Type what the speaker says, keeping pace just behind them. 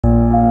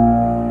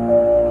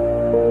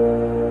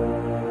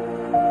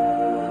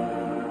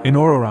In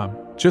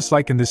Ororam, just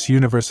like in this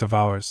universe of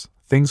ours,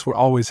 things were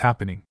always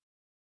happening.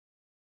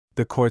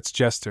 The Court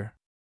Jester.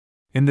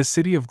 In the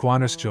city of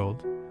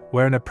Guanárskjold,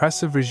 where an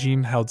oppressive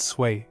regime held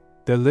sway,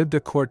 there lived a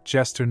court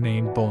jester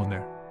named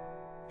Bolnir.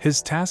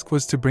 His task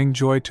was to bring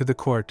joy to the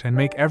court and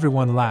make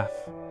everyone laugh,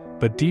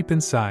 but deep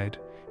inside,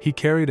 he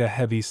carried a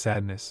heavy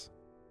sadness.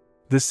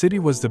 The city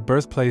was the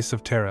birthplace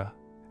of terror,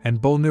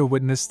 and Bolnir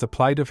witnessed the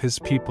plight of his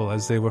people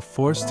as they were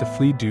forced to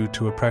flee due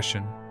to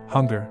oppression,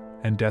 hunger,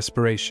 and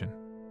desperation.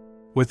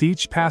 With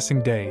each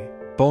passing day,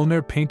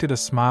 Bolnir painted a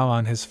smile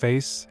on his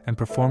face and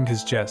performed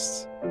his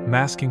jests,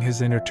 masking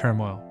his inner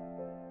turmoil.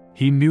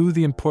 He knew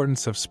the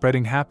importance of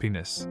spreading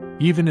happiness,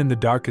 even in the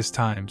darkest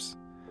times,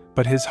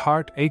 but his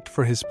heart ached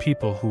for his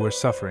people who were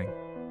suffering.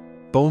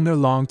 Bolnir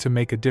longed to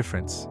make a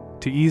difference,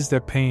 to ease their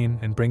pain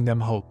and bring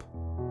them hope.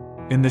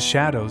 In the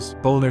shadows,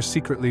 Bolnir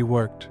secretly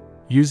worked,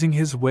 using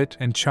his wit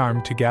and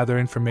charm to gather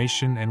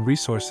information and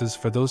resources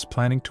for those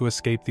planning to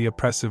escape the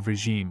oppressive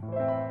regime.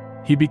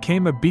 He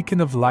became a beacon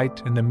of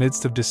light in the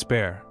midst of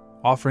despair,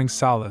 offering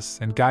solace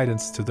and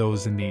guidance to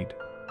those in need.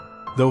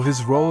 Though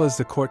his role as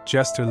the court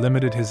jester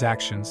limited his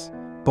actions,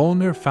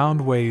 Bolnir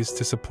found ways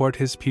to support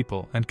his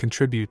people and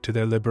contribute to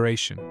their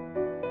liberation.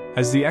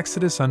 As the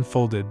exodus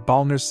unfolded,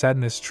 Bolnir's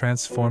sadness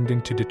transformed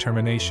into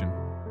determination.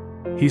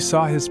 He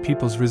saw his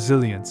people's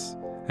resilience,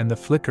 and the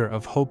flicker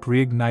of hope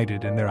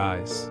reignited in their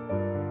eyes.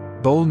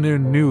 Bolnir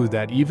knew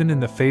that even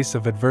in the face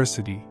of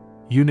adversity,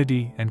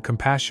 unity and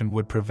compassion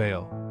would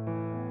prevail.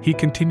 He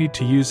continued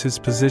to use his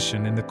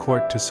position in the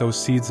court to sow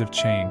seeds of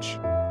change,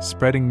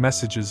 spreading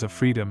messages of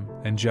freedom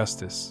and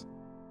justice.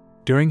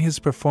 During his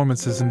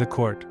performances in the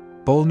court,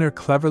 Bolnir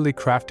cleverly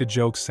crafted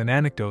jokes and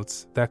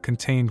anecdotes that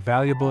contained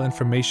valuable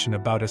information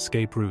about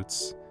escape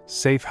routes,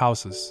 safe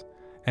houses,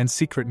 and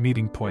secret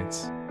meeting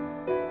points.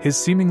 His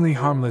seemingly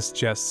harmless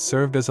jests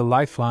served as a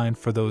lifeline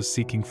for those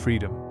seeking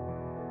freedom.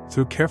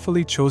 Through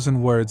carefully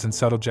chosen words and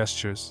subtle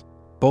gestures,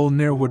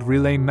 Bolnir would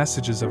relay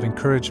messages of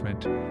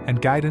encouragement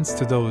and guidance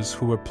to those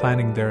who were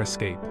planning their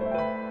escape.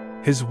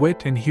 His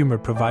wit and humor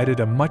provided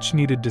a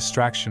much-needed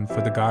distraction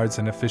for the guards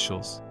and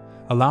officials,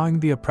 allowing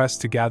the oppressed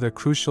to gather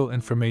crucial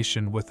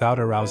information without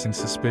arousing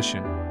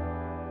suspicion.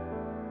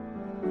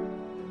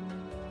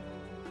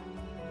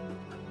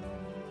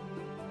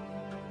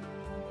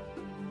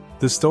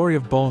 The story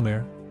of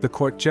Bolnir, the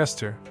court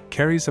jester,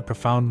 carries a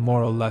profound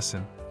moral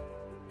lesson.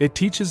 It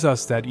teaches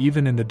us that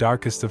even in the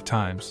darkest of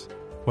times,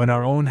 when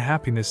our own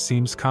happiness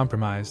seems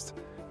compromised,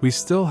 we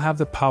still have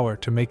the power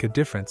to make a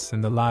difference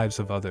in the lives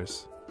of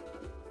others.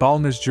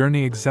 Bolnir's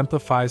journey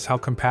exemplifies how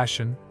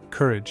compassion,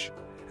 courage,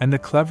 and the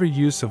clever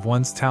use of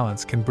one's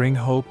talents can bring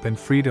hope and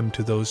freedom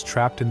to those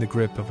trapped in the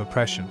grip of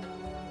oppression.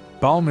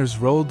 Bolnir's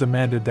role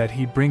demanded that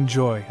he bring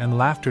joy and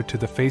laughter to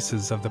the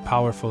faces of the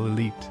powerful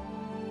elite.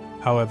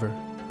 However,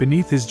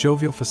 beneath his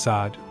jovial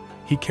facade,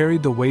 he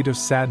carried the weight of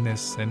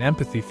sadness and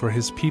empathy for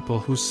his people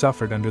who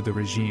suffered under the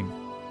regime.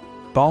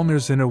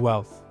 Bolnir's inner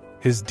wealth,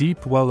 his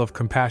deep well of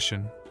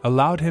compassion,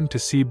 allowed him to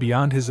see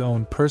beyond his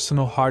own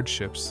personal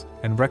hardships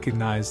and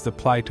recognize the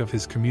plight of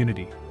his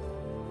community.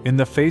 In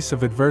the face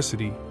of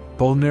adversity,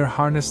 Bolnir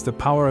harnessed the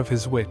power of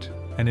his wit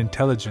and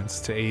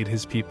intelligence to aid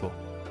his people.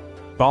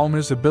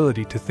 Bolnir's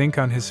ability to think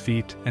on his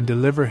feet and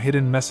deliver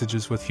hidden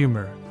messages with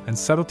humor and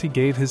subtlety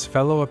gave his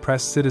fellow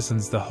oppressed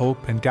citizens the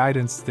hope and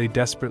guidance they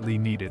desperately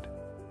needed.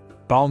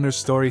 Bolnir's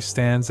story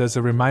stands as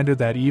a reminder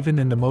that even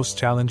in the most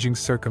challenging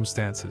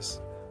circumstances,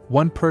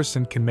 one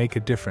person can make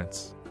a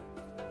difference.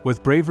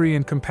 With bravery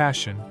and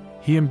compassion,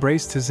 he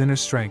embraced his inner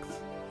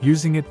strength,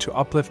 using it to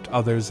uplift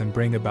others and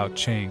bring about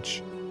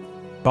change.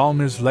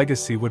 Bolnir's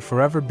legacy would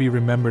forever be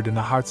remembered in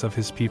the hearts of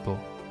his people,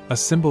 a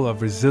symbol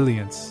of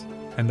resilience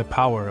and the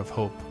power of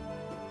hope.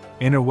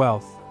 Inner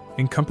wealth,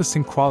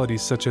 encompassing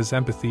qualities such as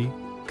empathy,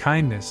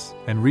 kindness,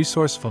 and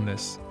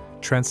resourcefulness,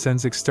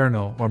 transcends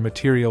external or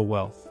material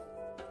wealth.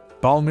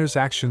 Bolnir's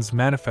actions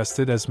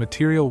manifested as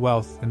material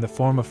wealth in the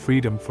form of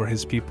freedom for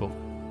his people.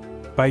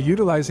 By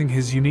utilizing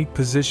his unique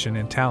position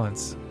and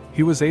talents,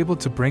 he was able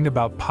to bring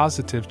about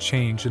positive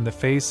change in the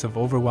face of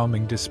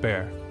overwhelming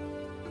despair.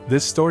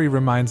 This story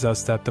reminds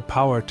us that the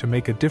power to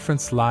make a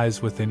difference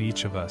lies within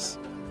each of us,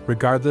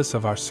 regardless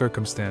of our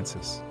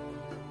circumstances.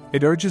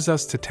 It urges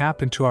us to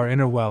tap into our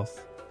inner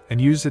wealth and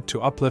use it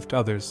to uplift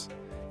others,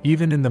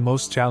 even in the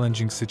most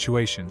challenging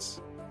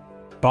situations.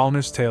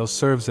 Bolnir's tale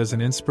serves as an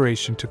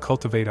inspiration to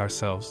cultivate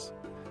ourselves,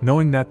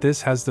 knowing that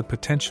this has the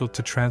potential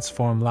to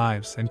transform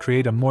lives and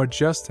create a more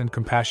just and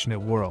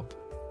compassionate world.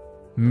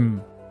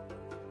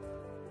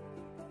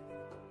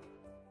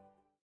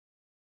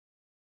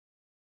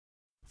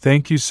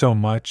 Thank you so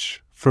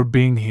much for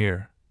being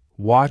here,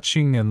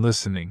 watching and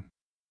listening.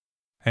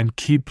 And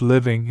keep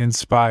living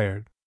inspired.